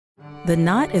The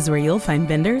Knot is where you'll find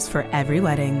vendors for every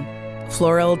wedding.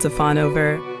 Floral to fawn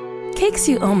over. Cakes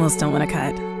you almost don't want to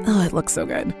cut. Oh, it looks so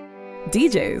good.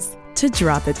 DJs to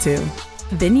drop it to.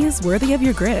 Venues worthy of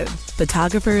your grid.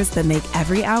 Photographers that make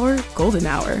every hour golden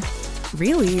hour.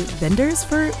 Really, vendors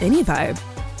for any vibe.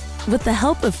 With the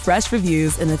help of fresh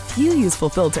reviews and a few useful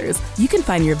filters, you can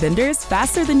find your vendors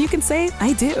faster than you can say,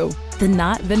 I do. The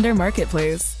Knot Vendor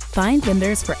Marketplace. Find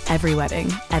vendors for every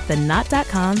wedding at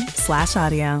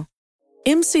theknot.com/audio.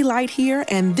 MC Light here,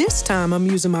 and this time I'm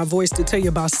using my voice to tell you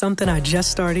about something I just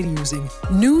started using.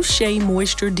 New Shea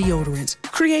Moisture deodorants,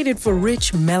 created for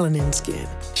rich melanin skin.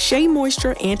 Shea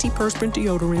Moisture antiperspirant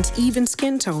deodorants even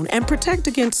skin tone and protect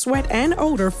against sweat and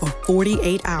odor for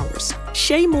 48 hours.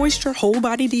 Shea Moisture whole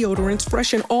body deodorants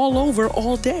freshen all over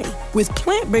all day with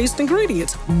plant-based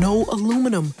ingredients, no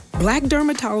aluminum. Black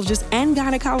dermatologists and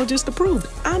gynecologists approved.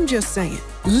 I'm just saying,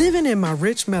 living in my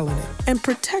rich melanin and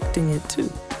protecting it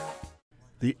too.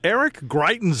 The Eric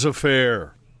Greitens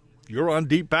affair. You're on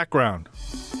Deep Background.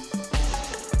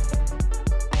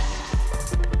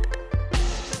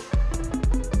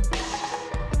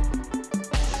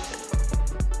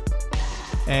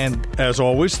 And as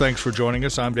always, thanks for joining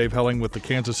us. I'm Dave Helling with the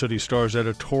Kansas City Star's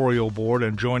editorial board,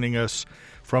 and joining us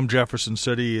from Jefferson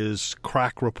City is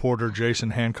crack reporter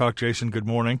Jason Hancock. Jason, good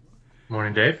morning.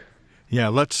 Morning, Dave. Yeah,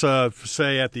 let's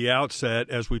say at the outset,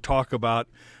 as we talk about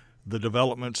the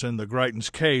developments in the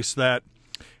Greitens case, that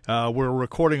we're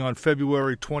recording on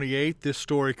February 28th. This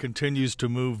story continues to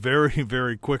move very,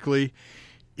 very quickly,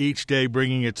 each day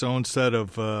bringing its own set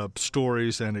of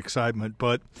stories and excitement.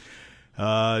 But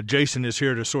Jason is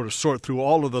here to sort of sort through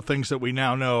all of the things that we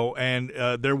now know. And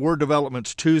there were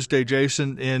developments Tuesday,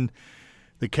 Jason, in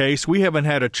the case. We haven't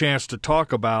had a chance to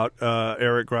talk about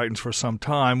Eric Greitens for some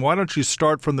time. Why don't you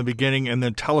start from the beginning and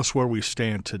then tell us where we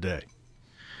stand today?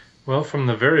 Well, from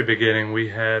the very beginning, we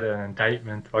had an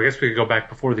indictment. Well, I guess we could go back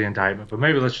before the indictment, but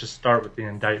maybe let's just start with the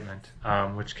indictment,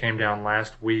 which came down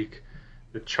last week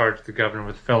that charged the governor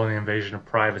with felony invasion of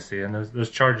privacy. And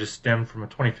those charges stemmed from a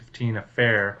 2015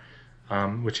 affair,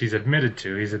 which he's admitted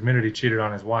to. He's admitted he cheated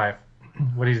on his wife.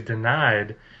 What he's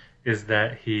denied is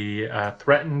that he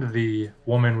threatened the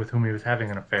woman with whom he was having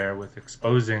an affair with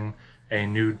exposing a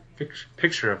nude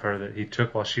picture of her that he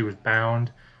took while she was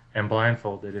bound and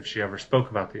blindfolded if she ever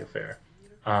spoke about the affair.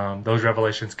 Those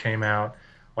revelations came out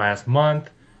last month.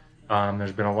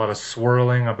 There's been a lot of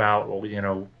swirling about,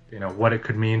 what it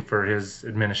could mean for his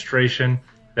administration.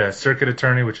 The circuit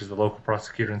attorney, which is the local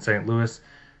prosecutor in St. Louis,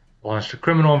 launched a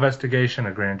criminal investigation.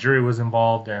 A grand jury was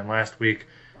involved, and last week,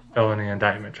 felony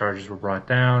indictment charges were brought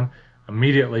down.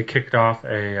 Immediately kicked off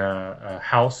a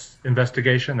House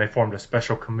investigation. They formed a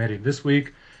special committee this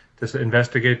week to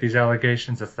investigate these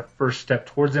allegations. That's the first step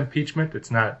towards impeachment.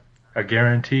 It's not a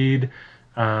guaranteed,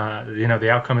 the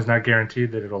outcome is not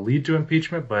guaranteed that it'll lead to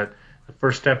impeachment, but the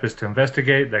first step is to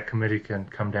investigate. That committee can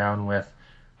come down with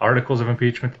articles of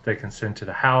impeachment that they can send to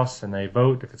the House, and they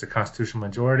vote if it's a constitutional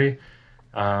majority,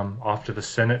 off to the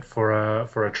Senate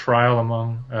for a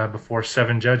trial before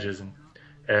 7 judges,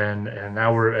 and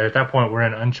now we're at that point we're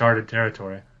in uncharted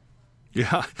territory.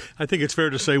 Yeah, I think it's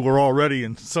fair to say we're already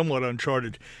in somewhat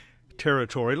uncharted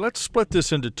territory. Let's split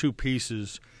this into two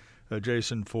pieces,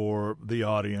 Jason, for the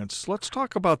audience. Let's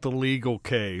talk about the legal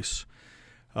case.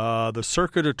 The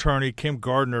circuit attorney, Kim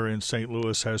Gardner in St.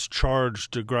 Louis, has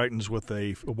charged Greitens with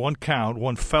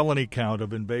one felony count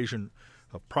of invasion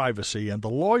of privacy, and the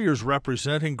lawyers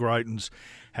representing Greitens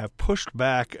have pushed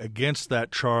back against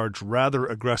that charge rather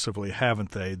aggressively,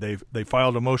 haven't they? They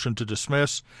filed a motion to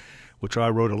dismiss, which I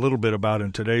wrote a little bit about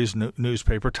in today's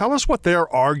newspaper. Tell us what they're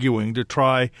arguing to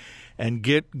try and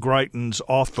get Greitens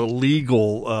off the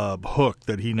legal hook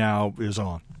that he now is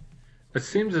on. It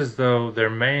seems as though the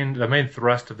main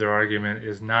thrust of their argument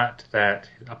is not that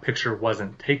a picture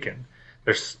wasn't taken.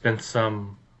 There's been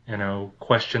some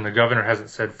question. The governor hasn't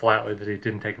said flatly that he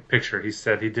didn't take a picture. He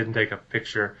said he didn't take a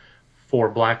picture for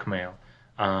blackmail,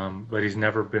 but he's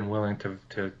never been willing to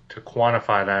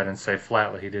quantify that and say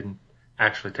flatly he didn't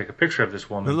actually take a picture of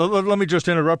this woman. Let me just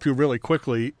interrupt you really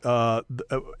quickly.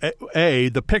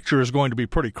 The picture is going to be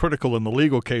pretty critical in the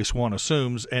legal case, one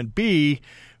assumes, and B,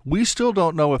 we still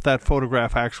don't know if that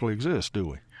photograph actually exists, do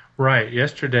we? Right.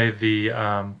 Yesterday,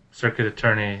 the circuit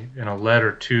attorney, in a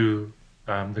letter to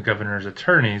the governor's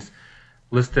attorneys,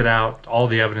 listed out all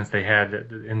the evidence they had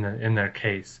in their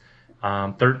case.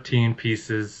 13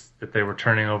 pieces that they were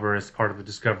turning over as part of the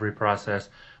discovery process.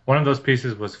 One of those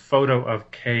pieces was photo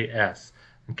of KS.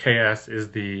 And KS is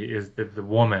the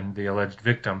woman, the alleged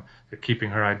victim. They're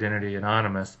keeping her identity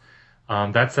anonymous.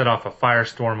 That set off a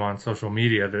firestorm on social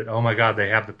media that, oh my God, they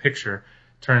have the picture.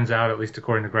 Turns out, at least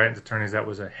according to Greitens' attorneys, that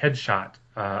was a headshot,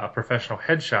 a professional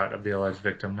headshot of the alleged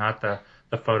victim, not the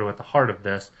photo at the heart of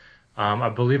this. I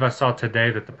believe I saw today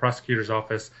that the prosecutor's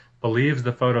office believes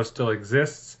the photo still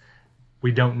exists.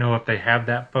 We don't know if they have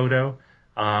that photo,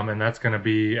 and that's going to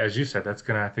be, as you said, that's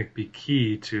going to, I think, be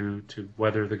key to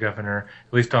whether the governor,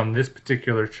 at least on this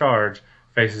particular charge,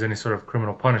 faces any sort of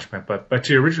criminal punishment. But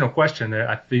to your original question,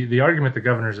 the argument the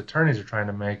governor's attorneys are trying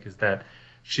to make is that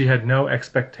she had no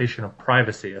expectation of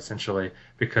privacy, essentially,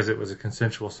 because it was a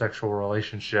consensual sexual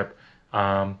relationship,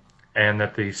 and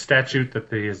that the statute that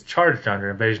he is charged under,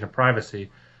 invasion of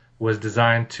privacy, was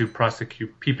designed to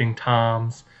prosecute peeping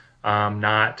toms,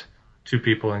 not two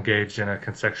people engaged in a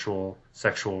consensual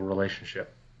sexual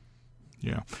relationship.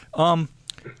 Yeah.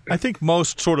 I think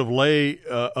most sort of lay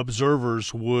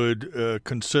observers would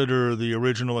consider the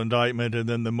original indictment and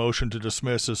then the motion to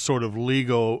dismiss as sort of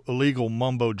illegal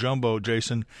mumbo jumbo,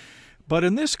 Jason. But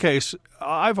in this case,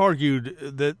 I've argued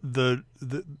that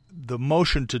the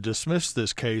motion to dismiss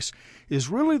this case is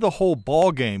really the whole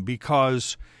ballgame,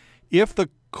 because if the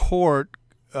court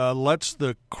lets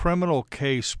the criminal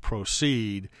case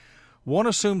proceed, one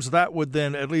assumes that would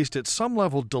then, at least at some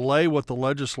level, delay what the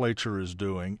legislature is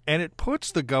doing, and it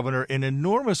puts the governor in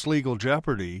enormous legal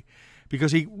jeopardy,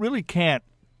 because he really can't.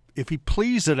 If he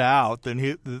pleads it out,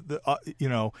 then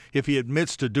if he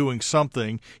admits to doing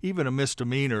something, even a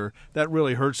misdemeanor, that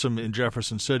really hurts him in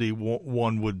Jefferson City,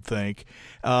 one would think,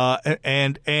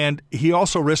 and he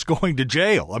also risks going to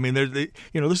jail. I mean,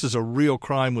 this is a real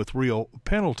crime with real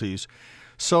penalties.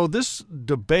 So this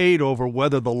debate over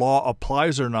whether the law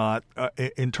applies or not,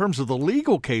 in terms of the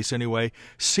legal case anyway,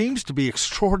 seems to be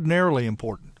extraordinarily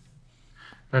important.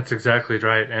 That's exactly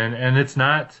right. And it's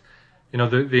not,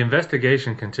 the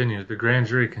investigation continues. The grand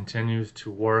jury continues to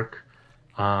work.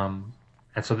 And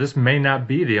so this may not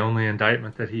be the only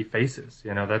indictment that he faces.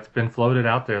 That's been floated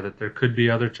out there, that there could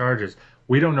be other charges.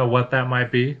 We don't know what that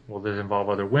might be. Will this involve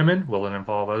other women? Will it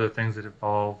involve other things that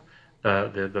involve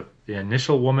the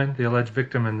initial woman, the alleged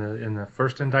victim in the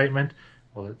first indictment?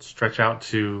 Will it stretch out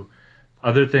to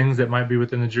other things that might be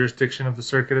within the jurisdiction of the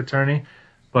circuit attorney?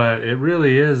 But it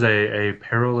really is a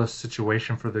perilous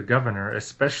situation for the governor,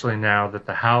 especially now that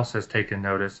the House has taken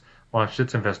notice, launched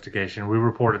its investigation. We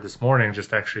reported this morning,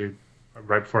 just actually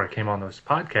right before I came on this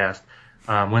podcast,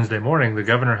 Wednesday morning, the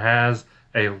governor has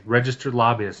a registered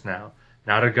lobbyist now,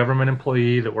 not a government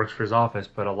employee that works for his office,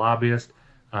 but a lobbyist.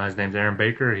 His name's Aaron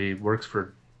Baker. He works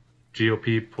for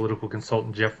GOP political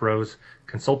consultant Jeff Rose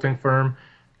consulting firm,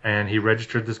 and he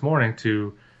registered this morning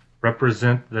to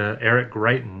represent the Eric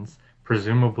Greitens,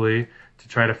 presumably to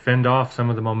try to fend off some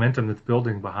of the momentum that's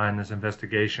building behind this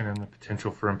investigation and the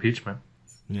potential for impeachment.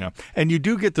 Yeah, and you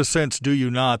do get the sense, do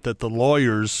you not, that the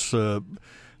lawyers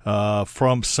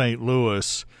from St.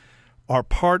 Louis are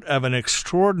part of an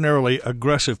extraordinarily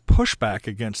aggressive pushback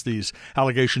against these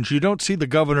allegations. You don't see the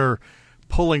governor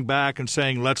pulling back and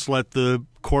saying, let's let the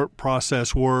court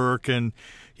process work, and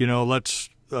let's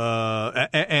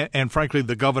and frankly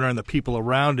the governor and the people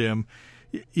around him,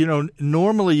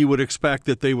 normally you would expect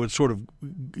that they would sort of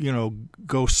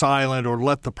go silent or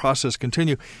let the process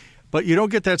continue, but you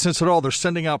don't get that sense at all. They're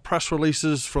sending out press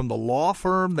releases from the law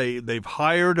firm. They've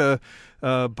hired a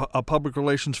public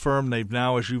relations firm. They've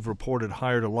now, as you've reported,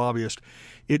 hired a lobbyist.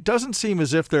 It doesn't seem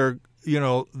as if they're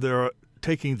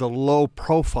taking the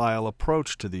low-profile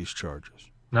approach to these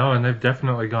charges. No, and they've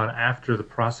definitely gone after the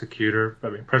prosecutor. I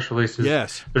mean, press releases.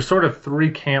 Yes. There's sort of three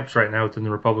camps right now within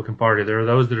the Republican Party. There are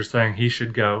those that are saying he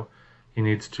should go, he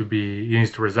needs to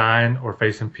resign or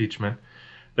face impeachment.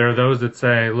 There are those that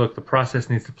say, look, the process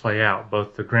needs to play out,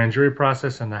 both the grand jury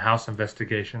process and the House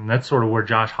investigation. And that's sort of where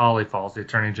Josh Hawley falls, the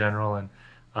Attorney General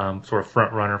and sort of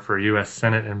front runner for U.S.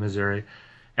 Senate in Missouri.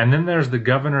 And then there's the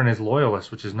governor and his loyalists,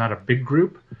 which is not a big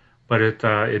group, but it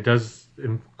does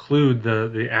include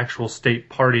the actual state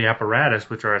party apparatus,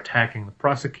 which are attacking the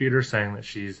prosecutor, saying that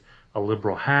she's a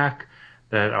liberal hack,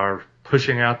 that are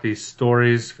pushing out these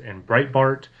stories in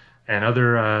Breitbart and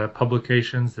other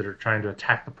publications that are trying to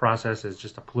attack the process as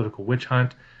just a political witch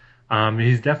hunt.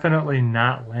 He's definitely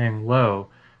not laying low,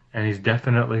 and he's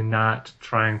definitely not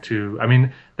trying to. I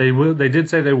mean, they did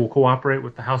say they will cooperate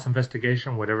with the House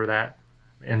investigation, whatever that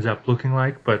ends up looking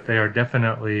like, but they are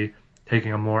definitely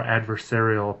taking a more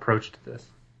adversarial approach to this.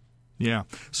 Yeah.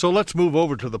 So let's move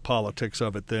over to the politics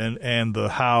of it then, and the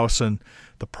House and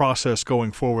the process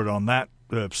going forward on that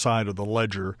side of the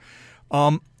ledger.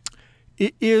 Will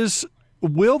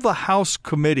the House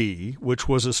committee, which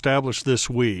was established this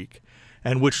week,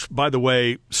 and which, by the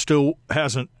way, still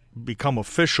hasn't become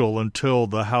official until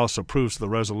the House approves the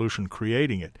resolution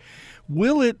creating it,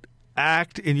 will it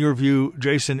act, in your view,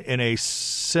 Jason, in a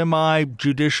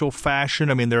semi-judicial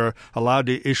fashion? I mean, they're allowed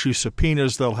to issue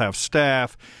subpoenas. They'll have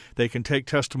staff. They can take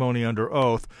testimony under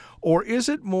oath. Or is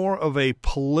it more of a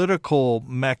political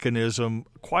mechanism,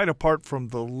 quite apart from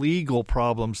the legal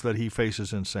problems that he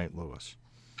faces in St. Louis?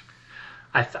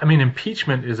 I mean,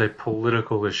 impeachment is a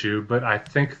political issue, but I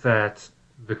think that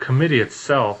the committee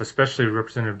itself, especially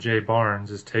Representative Jay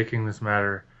Barnes, is taking this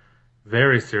matter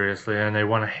very seriously, and they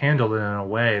want to handle it in a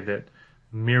way that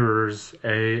mirrors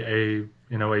a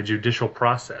judicial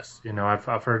process.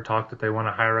 I've heard talk that they want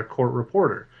to hire a court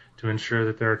reporter to ensure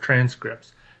that there are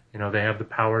transcripts. They have the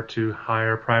power to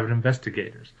hire private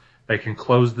investigators. They can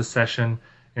close the session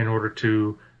in order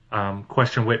to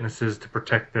question witnesses to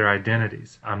protect their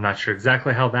identities. I'm not sure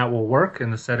exactly how that will work in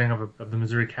the setting of the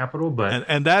Missouri Capitol, but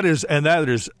and that is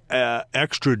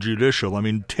extrajudicial. I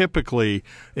mean, typically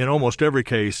in almost every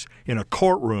case in a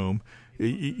courtroom,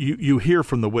 you hear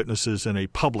from the witnesses in a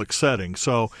public setting.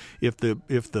 So if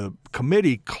the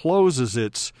committee closes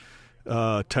its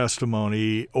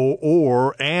testimony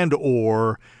or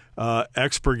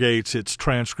expurgates its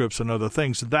transcripts and other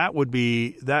things,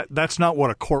 that's not what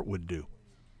a court would do.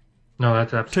 No,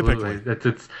 that's absolutely.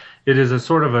 It is a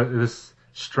sort of this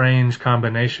strange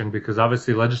combination, because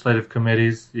obviously legislative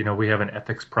committees, we have an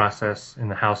ethics process in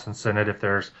the House and Senate. If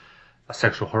there's a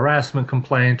sexual harassment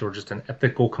complaint or just an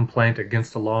ethical complaint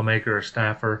against a lawmaker or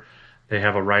staffer, they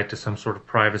have a right to some sort of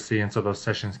privacy, and so those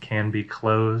sessions can be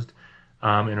closed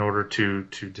in order to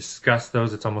discuss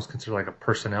those. It's almost considered like a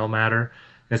personnel matter.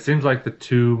 And it seems like the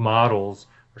two models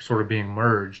are sort of being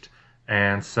merged.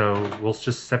 And so we'll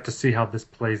just have to see how this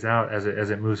plays out as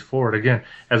it moves forward. Again,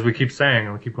 as we keep saying,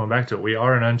 and we keep going back to it, we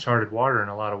are in uncharted water in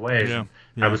a lot of ways. Yeah.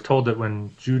 I was told that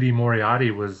when Judy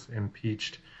Moriarty was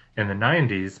impeached in the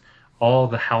 90s, all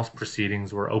the House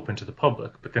proceedings were open to the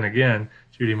public. But then again,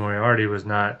 Judy Moriarty was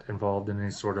not involved in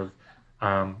any sort of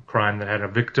crime that had a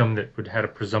victim that had a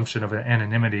presumption of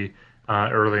anonymity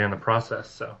early in the process.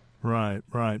 So. Right.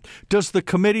 Does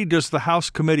the House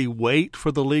committee wait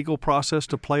for the legal process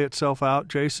to play itself out,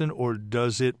 Jason, or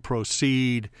does it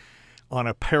proceed on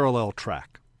a parallel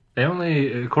track? They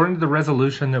only, according to the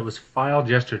resolution that was filed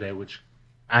yesterday, which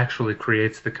actually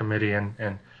creates the committee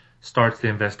and starts the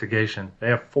investigation, they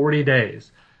have 40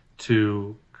 days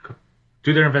to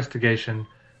do their investigation,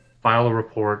 file a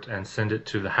report, and send it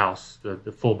to the House,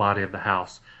 the full body of the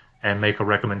House, and make a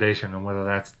recommendation. And whether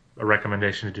that's a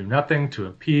recommendation to do nothing, to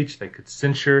impeach, they could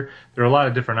censure. There are a lot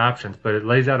of different options, but it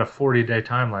lays out a 40-day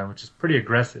timeline, which is pretty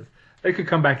aggressive. They could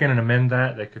come back in and amend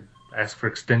that. They could ask for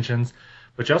extensions.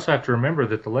 But you also have to remember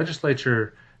that the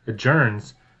legislature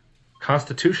adjourns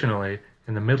constitutionally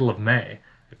in the middle of May.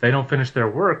 If they don't finish their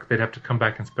work, they'd have to come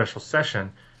back in special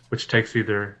session, which takes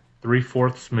either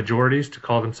 3/4 majorities to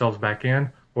call themselves back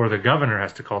in, or the governor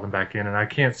has to call them back in. And I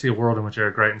can't see a world in which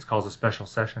Eric Greitens calls a special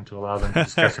session to allow them to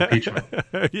discuss impeachment.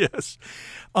 Yes.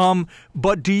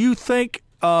 But do you think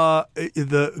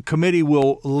the committee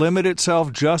will limit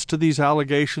itself just to these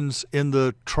allegations in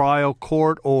the trial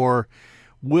court, or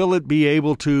will it be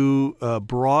able to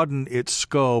broaden its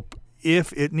scope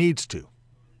if it needs to?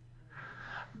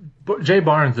 Jay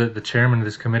Barnes, the chairman of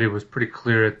this committee, was pretty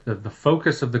clear that the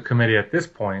focus of the committee at this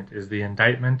point is the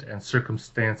indictment and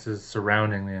circumstances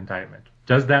surrounding the indictment.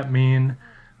 Does that mean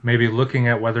maybe looking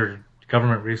at whether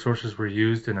government resources were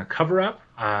used in a cover-up?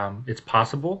 It's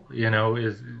possible.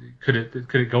 Could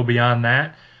it go beyond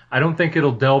that? I don't think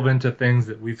it'll delve into things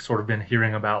that we've sort of been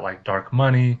hearing about, like dark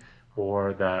money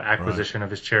or the acquisition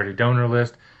of his charity donor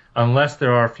list, unless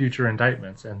there are future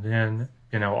indictments, and then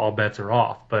all bets are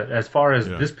off. But as far as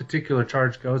this particular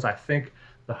charge goes, I think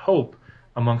the hope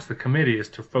amongst the committee is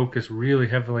to focus really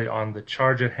heavily on the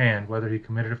charge at hand, whether he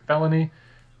committed a felony,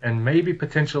 and maybe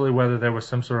potentially whether there was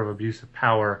some sort of abuse of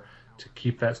power to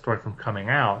keep that story from coming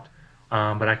out.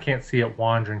 But I can't see it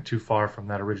wandering too far from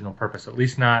that original purpose, at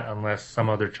least not unless some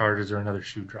other charges or another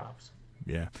shoe drops.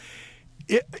 Yeah.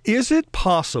 Is it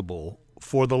possible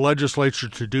for the legislature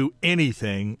to do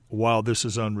anything while this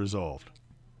is unresolved?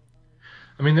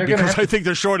 I mean, I think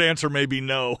the short answer may be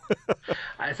no.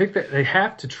 I think that they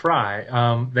have to try.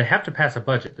 They have to pass a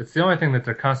budget. It's the only thing that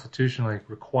they're constitutionally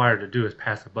required to do is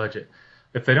pass a budget.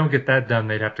 If they don't get that done,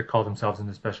 they'd have to call themselves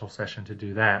into special session to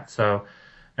do that. So,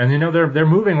 and they're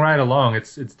moving right along.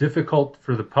 It's difficult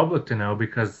for the public to know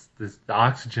because the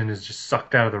oxygen is just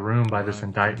sucked out of the room by this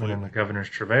indictment and the governor's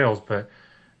travails. But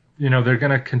they're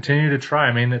going to continue to try.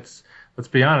 I mean, let's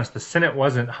be honest. The Senate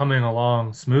wasn't humming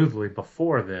along smoothly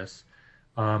before this.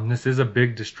 This is a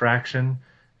big distraction.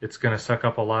 It's going to suck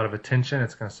up a lot of attention.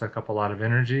 It's going to suck up a lot of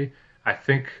energy. I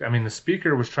think, the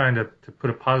Speaker was trying to put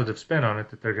a positive spin on it,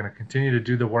 that they're going to continue to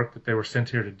do the work that they were sent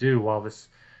here to do while this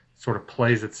sort of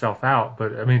plays itself out. But,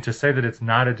 to say that it's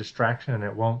not a distraction and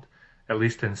it won't, at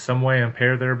least in some way,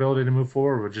 impair their ability to move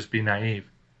forward would just be naive.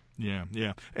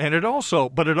 Yeah. And it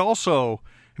also,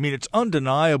 it's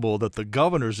undeniable that the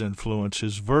governor's influence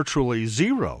is virtually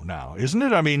zero now, isn't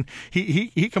it?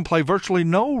 He can play virtually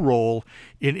no role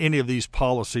in any of these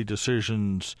policy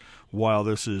decisions while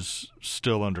this is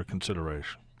still under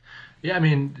consideration. Yeah,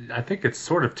 I think it's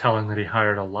sort of telling that he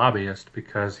hired a lobbyist,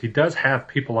 because he does have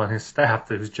people on his staff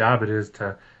whose job it is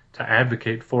to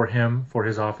advocate for him, for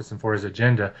his office, and for his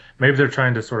agenda. Maybe they're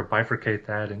trying to sort of bifurcate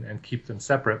that and keep them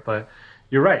separate, but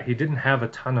you're right. He didn't have a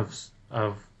ton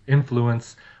of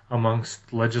influence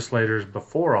amongst legislators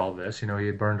before all this. He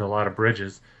had burned a lot of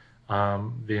bridges.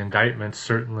 The indictment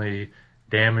certainly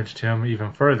damaged him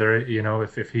even further.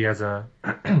 If he has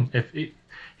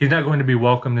he's not going to be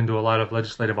welcomed into a lot of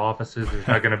legislative offices. There's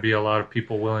not going to be a lot of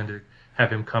people willing to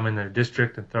have him come in their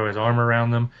district and throw his arm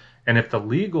around them. And if the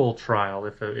legal trial,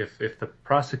 if the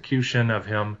prosecution of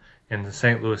him in the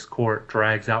St. Louis court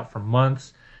drags out for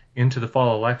months into the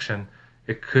fall election,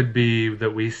 it could be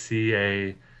that we see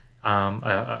a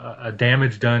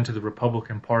damage done to the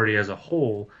Republican Party as a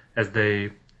whole as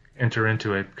they enter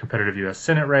into a competitive U.S.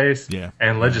 Senate race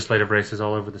and legislative races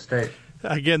all over the state.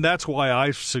 Again, that's why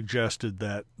I've suggested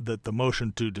that the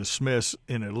motion to dismiss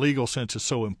in a legal sense is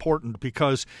so important,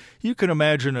 because you can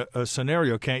imagine a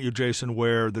scenario, can't you, Jason,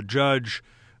 where the judge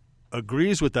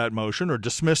agrees with that motion or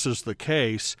dismisses the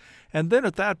case, and then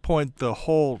at that point the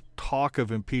whole talk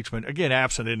of impeachment, again,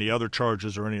 absent any other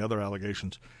charges or any other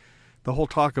allegations, the whole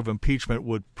talk of impeachment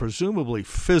would presumably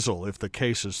fizzle if the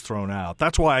case is thrown out.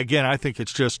 That's why, again, I think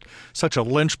it's just such a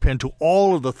linchpin to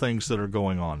all of the things that are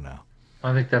going on now.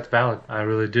 I think that's valid. I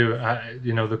really do.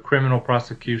 The criminal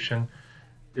prosecution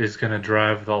is going to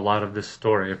drive a lot of this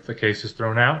story. If the case is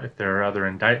thrown out, if there are other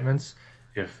indictments,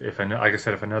 if like I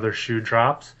said, if another shoe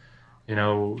drops,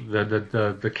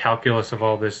 the calculus of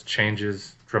all this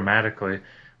changes dramatically.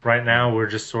 Right now, we're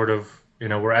just sort of,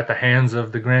 we're at the hands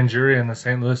of the grand jury and the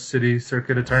St. Louis City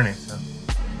Circuit Attorney. So.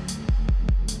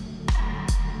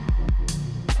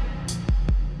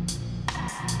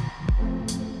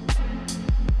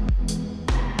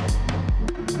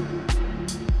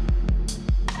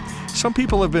 Some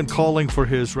people have been calling for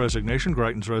his resignation,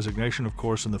 Greitens' resignation, of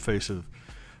course, in the face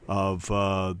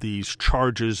of these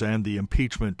charges and the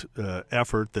impeachment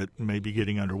effort that may be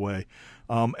getting underway.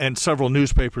 And several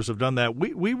newspapers have done that.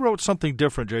 We wrote something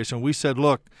different, Jason. We said,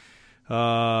 look,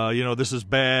 this is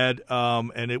bad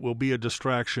and it will be a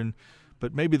distraction,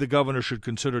 but maybe the governor should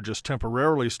consider just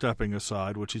temporarily stepping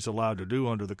aside, which he's allowed to do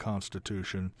under the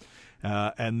Constitution,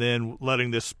 and then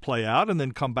letting this play out and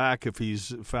then come back if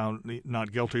he's found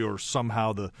not guilty or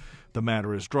somehow the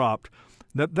matter is dropped.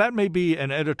 That may be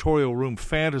an editorial room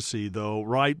fantasy, though,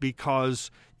 right?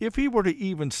 Because if he were to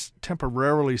even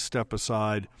temporarily step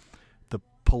aside, the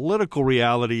political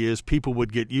reality is people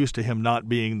would get used to him not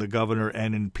being the governor,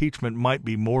 and impeachment might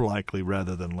be more likely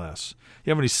rather than less.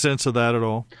 You have any sense of that at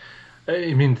all?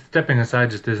 Stepping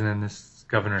aside just isn't in this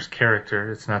governor's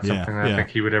character. It's not something that I think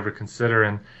he would ever consider.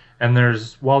 And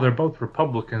while they're both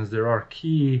Republicans, there are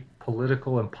key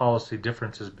political and policy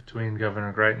differences between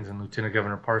Governor Greitens and Lieutenant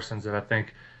Governor Parsons that I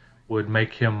think would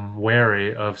make him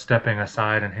wary of stepping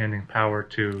aside and handing power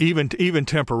to even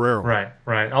temporarily.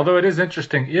 Right. Although it is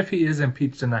interesting, if he is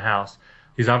impeached in the House,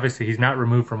 he's not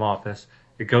removed from office.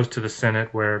 It goes to the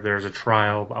Senate, where there's a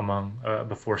trial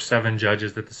before 7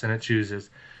 judges that the Senate chooses.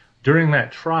 During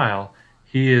that trial,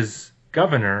 he is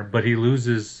governor, but he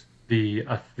loses the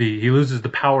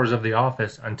powers of the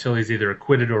office until he's either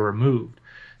acquitted or removed.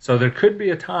 So there could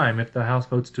be a time, if the House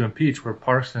votes to impeach, where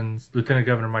Lieutenant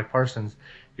Governor Mike Parsons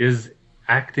is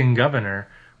acting governor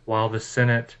while the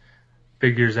Senate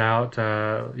figures out,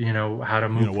 how to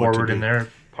move forward in their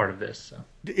part of this. So.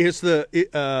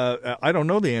 I don't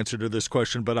know the answer to this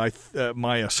question, but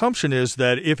my assumption is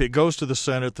that if it goes to the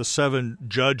Senate, the 7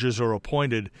 judges are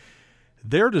appointed,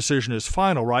 their decision is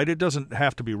final, right? It doesn't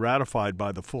have to be ratified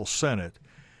by the full Senate.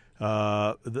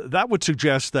 That would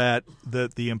suggest that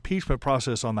the impeachment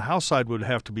process on the House side would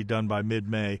have to be done by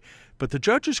mid-May, but the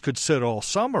judges could sit all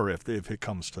summer if it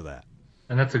comes to that.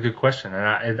 And that's a good question.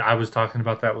 And I was talking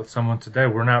about that with someone today.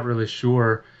 We're not really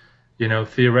sure.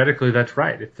 Theoretically, that's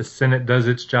right. If the Senate does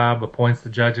its job, appoints the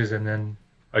judges, and then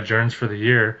adjourns for the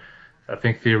year, I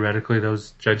think theoretically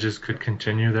those judges could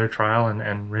continue their trial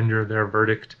and render their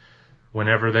verdict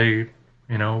whenever they,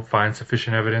 find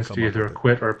sufficient evidence to either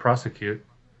acquit or prosecute.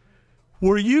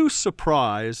 Were you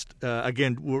surprised,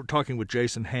 again, we're talking with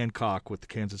Jason Hancock with the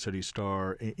Kansas City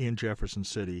Star in Jefferson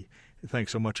City.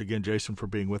 Thanks so much again, Jason, for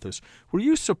being with us. Were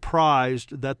you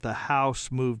surprised that the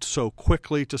House moved so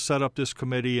quickly to set up this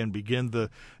committee and begin the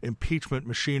impeachment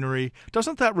machinery?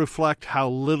 Doesn't that reflect how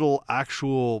little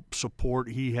actual support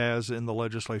he has in the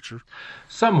legislature?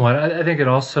 Somewhat. I think it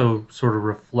also sort of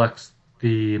reflects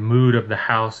the mood of the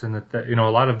House, and that a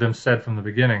lot of them said from the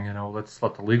beginning, let's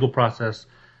let the legal process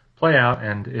play out,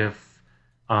 and if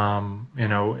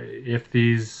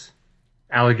these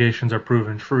allegations are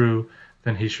proven true,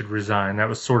 then he should resign. That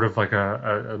was sort of like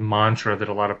a mantra that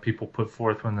a lot of people put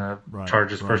forth when the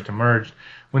charges first emerged.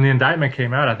 When the indictment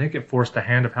came out, I think it forced the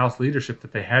hand of House leadership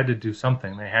that they had to do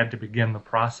something. They had to begin the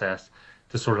process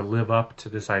to sort of live up to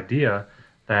this idea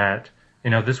that,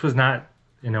 this was not,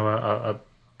 a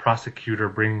prosecutor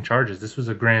bringing charges. This was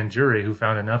a grand jury who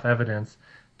found enough evidence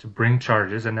to bring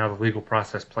charges, and now the legal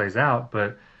process plays out.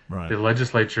 But the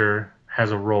legislature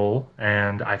has a role,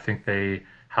 and I think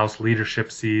House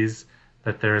leadership sees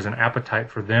that there is an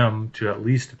appetite for them to at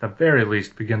the very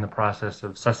least, begin the process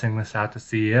of sussing this out to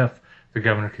see if the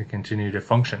governor can continue to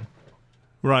function.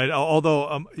 Right.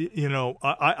 Although,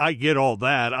 I get all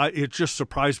that. It just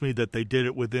surprised me that they did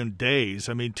it within days.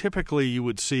 I mean, typically you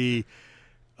would see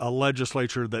a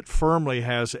legislature that firmly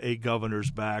has a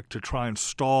governor's back to try and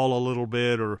stall a little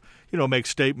bit, or make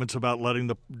statements about letting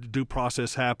the due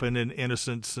process happen and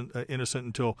innocent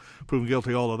until proven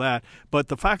guilty, all of that. But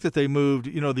the fact that they moved,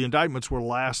 the indictments were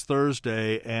last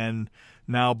Thursday, and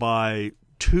now by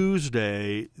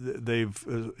Tuesday they've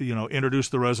introduced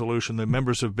the resolution. The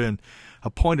members have been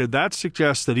appointed. That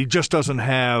suggests that he just doesn't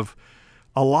have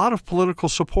a lot of political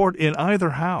support in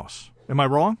either house. Am I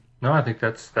wrong? No, I think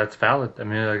that's valid. I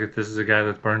mean, this is a guy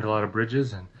that's burned a lot of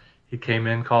bridges, and he came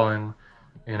in calling,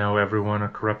 everyone a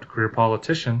corrupt career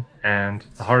politician. And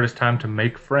the hardest time to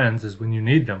make friends is when you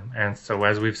need them. And so,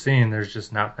 as we've seen, there's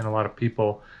just not been a lot of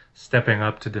people stepping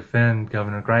up to defend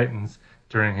Governor Greitens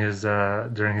during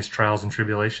his trials and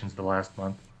tribulations the last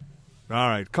month. All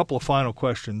right, a couple of final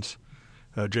questions,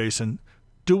 Jason.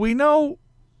 Do we know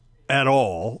at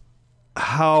all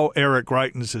how Eric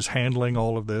Greitens is handling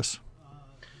all of this?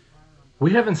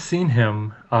 We haven't seen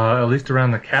him, at least around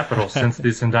the Capitol, since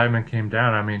this indictment came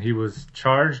down. I mean, he was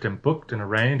charged and booked and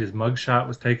arraigned. His mugshot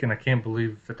was taken. I can't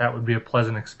believe that would be a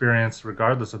pleasant experience,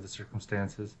 regardless of the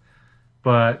circumstances.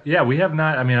 But yeah, we have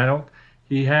not. I mean,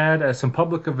 He had some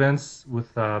public events with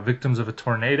victims of a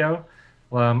tornado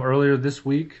earlier this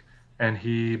week, and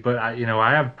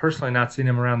I have personally not seen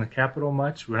him around the Capitol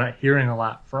much. We're not hearing a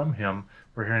lot from him.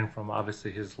 We're hearing from,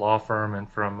 obviously, his law firm and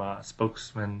from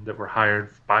spokesmen that were hired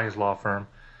by his law firm.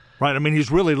 Right. I mean,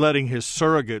 he's really letting his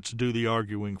surrogates do the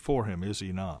arguing for him, is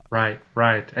he not? Right.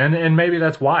 And maybe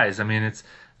that's wise. I mean,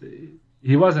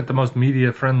 he wasn't the most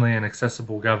media-friendly and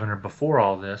accessible governor before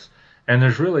all this, and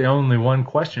there's really only one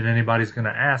question anybody's going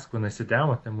to ask when they sit down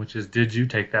with him, which is, did you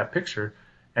take that picture?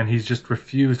 And he's just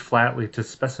refused flatly to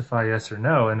specify yes or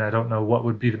no, and I don't know what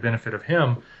would be the benefit of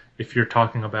him if you're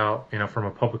talking about, from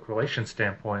a public relations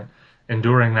standpoint,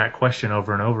 enduring that question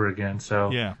over and over again.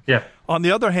 So yeah. On the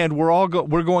other hand,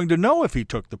 we're going to know if he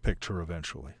took the picture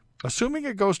eventually. Assuming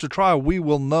it goes to trial, we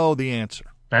will know the answer.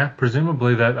 Yeah,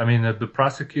 presumably that. I mean, the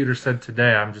prosecutor said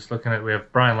today. I'm just looking at. We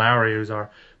have Brian Lowry, who's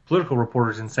our political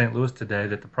reporter in St. Louis today.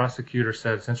 That the prosecutor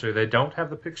said essentially they don't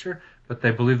have the picture, but they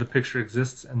believe the picture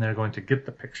exists and they're going to get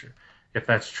the picture. If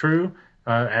that's true,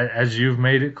 as you've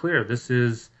made it clear, this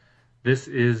is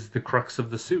the crux of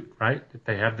the suit, right? If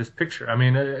they have this picture. I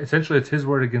mean, essentially it's his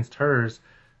word against hers,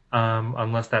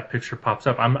 unless that picture pops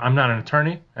up. I'm not an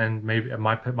attorney, and maybe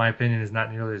my opinion is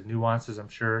not nearly as nuanced as I'm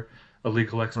sure a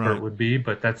legal expert would be,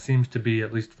 but that seems to be,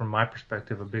 at least from my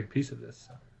perspective, a big piece of this.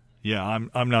 Yeah,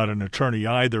 I'm not an attorney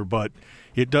either, but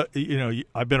it does.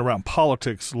 I've been around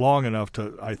politics long enough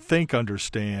to, I think,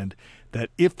 understand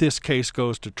that if this case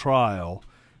goes to trial,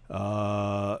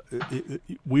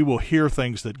 we will hear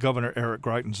things that Governor Eric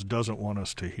Greitens doesn't want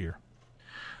us to hear.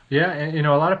 Yeah, and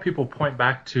a lot of people point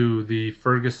back to the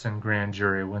Ferguson grand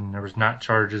jury when there was not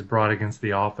charges brought against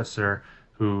the officer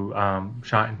who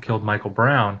shot and killed Michael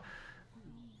Brown.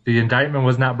 The indictment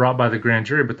was not brought by the grand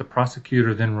jury, but the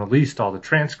prosecutor then released all the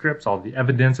transcripts, all the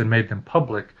evidence, and made them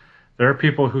public. There are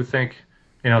people who think,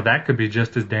 that could be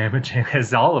just as damaging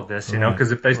as all of this,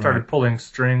 because if they started pulling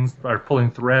strings or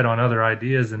pulling thread on other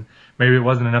ideas, and maybe it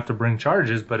wasn't enough to bring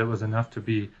charges, but it was enough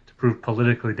to prove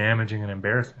politically damaging and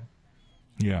embarrassing.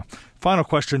 Yeah. Final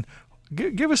question.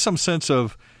 Give us some sense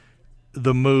of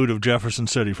the mood of Jefferson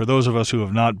City for those of us who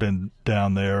have not been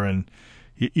down there. And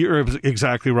you're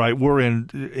exactly right. We're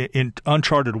in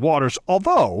uncharted waters,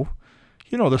 although,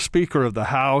 the Speaker of the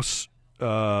House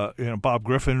Bob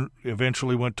Griffin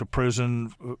eventually went to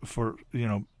prison for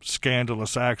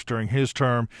scandalous acts during his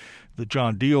term. The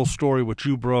John Deal story, which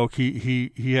you broke,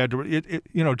 he had to.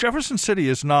 Jefferson City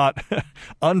is not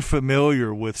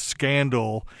unfamiliar with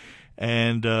scandal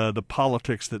and the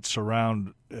politics that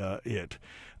surround it.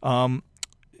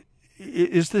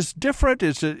 Is this different?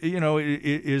 Is it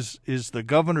is the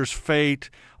governor's fate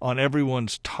on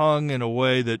everyone's tongue in a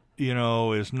way that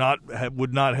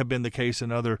would not have been the case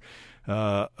in other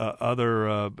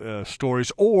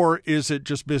stories, or is it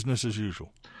just business as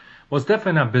usual? Well, it's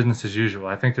definitely not business as usual.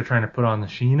 I think they're trying to put on the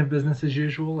sheen of business as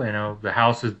usual. The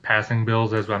House is passing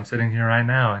bills as I'm sitting here right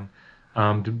now,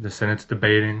 and the Senate's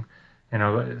debating.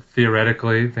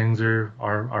 Theoretically, things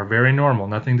are very normal.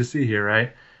 Nothing to see here,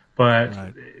 right? But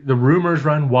right. The rumors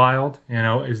run wild.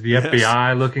 Is the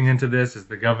FBI looking into this? Is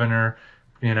the governor,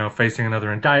 facing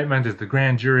another indictment? Is the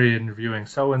grand jury interviewing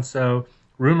so-and-so?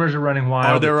 Rumors are running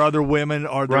wild. Are there other women?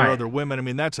 Other women? I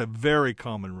mean, that's a very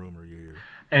common rumor you hear.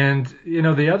 And,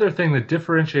 the other thing that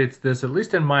differentiates this, at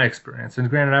least in my experience, and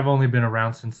granted, I've only been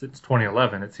around since it's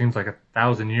 2011. It seems like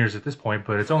 1,000 years at this point,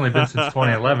 but it's only been since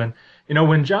 2011.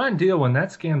 When John Deal, when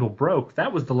that scandal broke,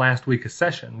 that was the last week of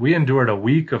session. We endured a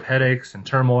week of headaches and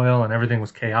turmoil, and everything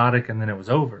was chaotic, and then it was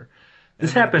over.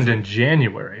 This happened in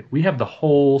January. We have the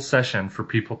whole session for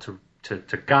people to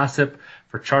gossip,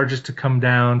 for charges to come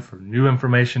down, for new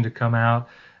information to come out.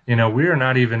 We are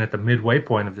not even at the midway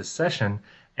point of this session.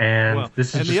 And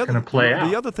this is just going to play out.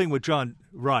 The other thing with John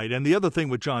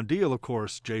Deal, of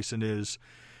course, Jason, is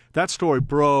that story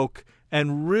broke,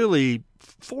 and really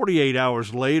 48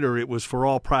 hours later, it was for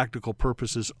all practical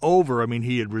purposes over. I mean,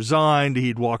 he had resigned,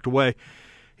 he'd walked away.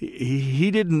 He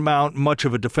didn't mount much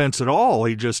of a defense at all.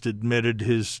 He just admitted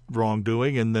his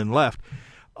wrongdoing and then left.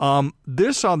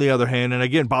 This, on the other hand, and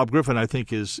again, Bob Griffin, I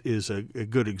think, is a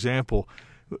good example,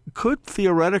 could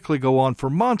theoretically go on for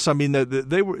months. I mean,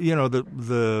 they were,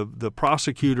 the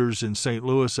prosecutors in St.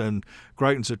 Louis and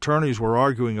Greitens' attorneys were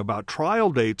arguing about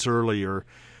trial dates earlier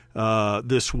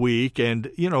this week, and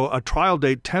a trial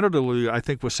date tentatively, I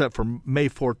think, was set for May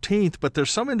 14th. But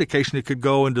there's some indication it could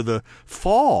go into the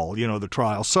fall, the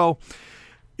trial. So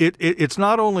it's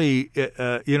not only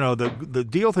the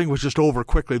Deal thing was just over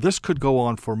quickly. This could go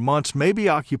on for months, maybe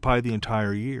occupy the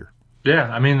entire year.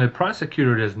 Yeah, I mean, the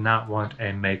prosecutor does not want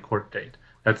a May court date.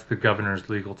 That's the governor's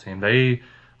legal team. They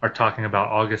are talking about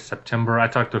August, September. I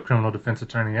talked to a criminal defense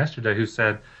attorney yesterday who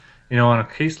said, on a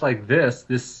case like this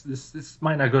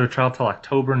might not go to trial till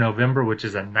October, November, which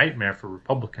is a nightmare for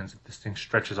Republicans if this thing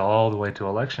stretches all the way to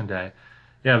Election Day.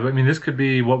 Yeah, but I mean, this could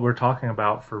be what we're talking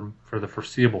about for the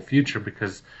foreseeable future,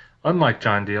 because unlike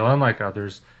John Deal, unlike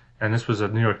others, and this was a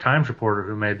New York Times reporter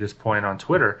who made this point on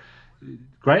Twitter,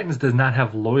 Greitens does not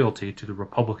have loyalty to the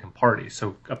Republican Party,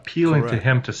 so appealing to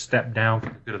him to step down for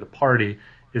the good of the party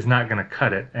is not going to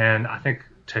cut it. And I think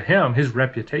to him, his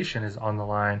reputation is on the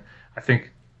line. I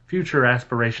think future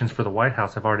aspirations for the White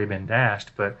House have already been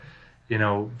dashed, but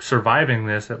surviving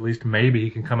this, at least maybe he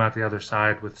can come out the other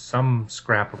side with some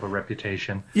scrap of a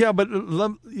reputation. Yeah, but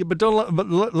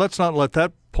let's not let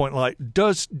that point lie. Do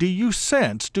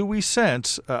we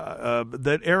sense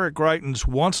that Eric Greitens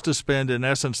wants to spend, in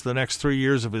essence, the next 3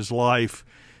 years of his life,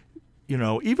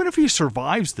 even if he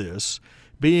survives this,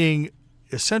 being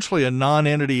essentially a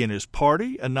non-entity in his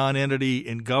party, a non-entity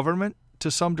in government to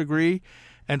some degree,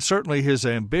 and certainly his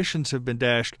ambitions have been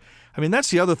dashed. I mean, that's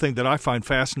the other thing that I find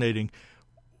fascinating.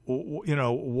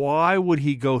 Why would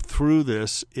he go through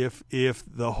this if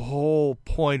the whole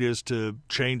point is to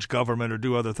change government or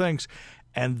do other things?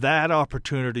 And that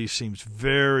opportunity seems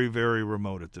very, very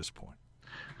remote at this point.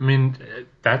 I mean,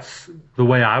 that's the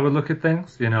way I would look at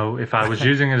things. If I was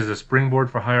using it as a springboard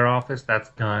for higher office, that's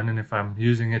done. And if I'm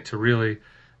using it to really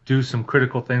do some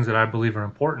critical things that I believe are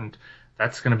important,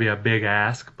 that's going to be a big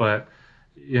ask. But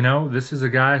this is a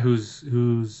guy who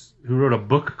wrote a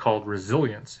book called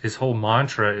Resilience. His whole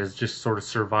mantra is just sort of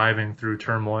surviving through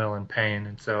turmoil and pain.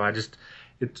 And so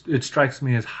it strikes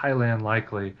me as highly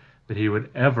unlikely that he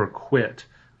would ever quit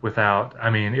without,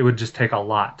 it would just take a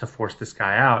lot to force this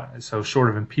guy out. So short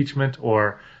of impeachment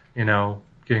or,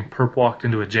 getting perp walked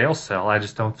into a jail cell, I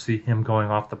just don't see him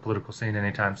going off the political scene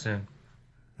anytime soon.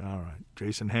 All right.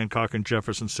 Jason Hancock in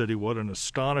Jefferson City. What an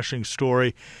astonishing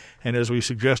story. And as we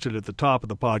suggested at the top of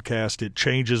the podcast, it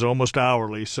changes almost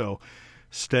hourly. So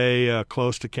stay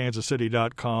close to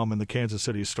kansascity.com and the Kansas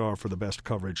City Star for the best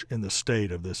coverage in the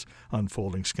state of this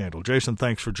unfolding scandal. Jason,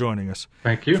 thanks for joining us.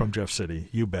 Thank you. From Jeff City.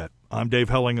 You bet. I'm Dave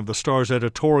Helling of the Star's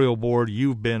editorial board.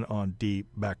 You've been on Deep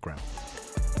Background.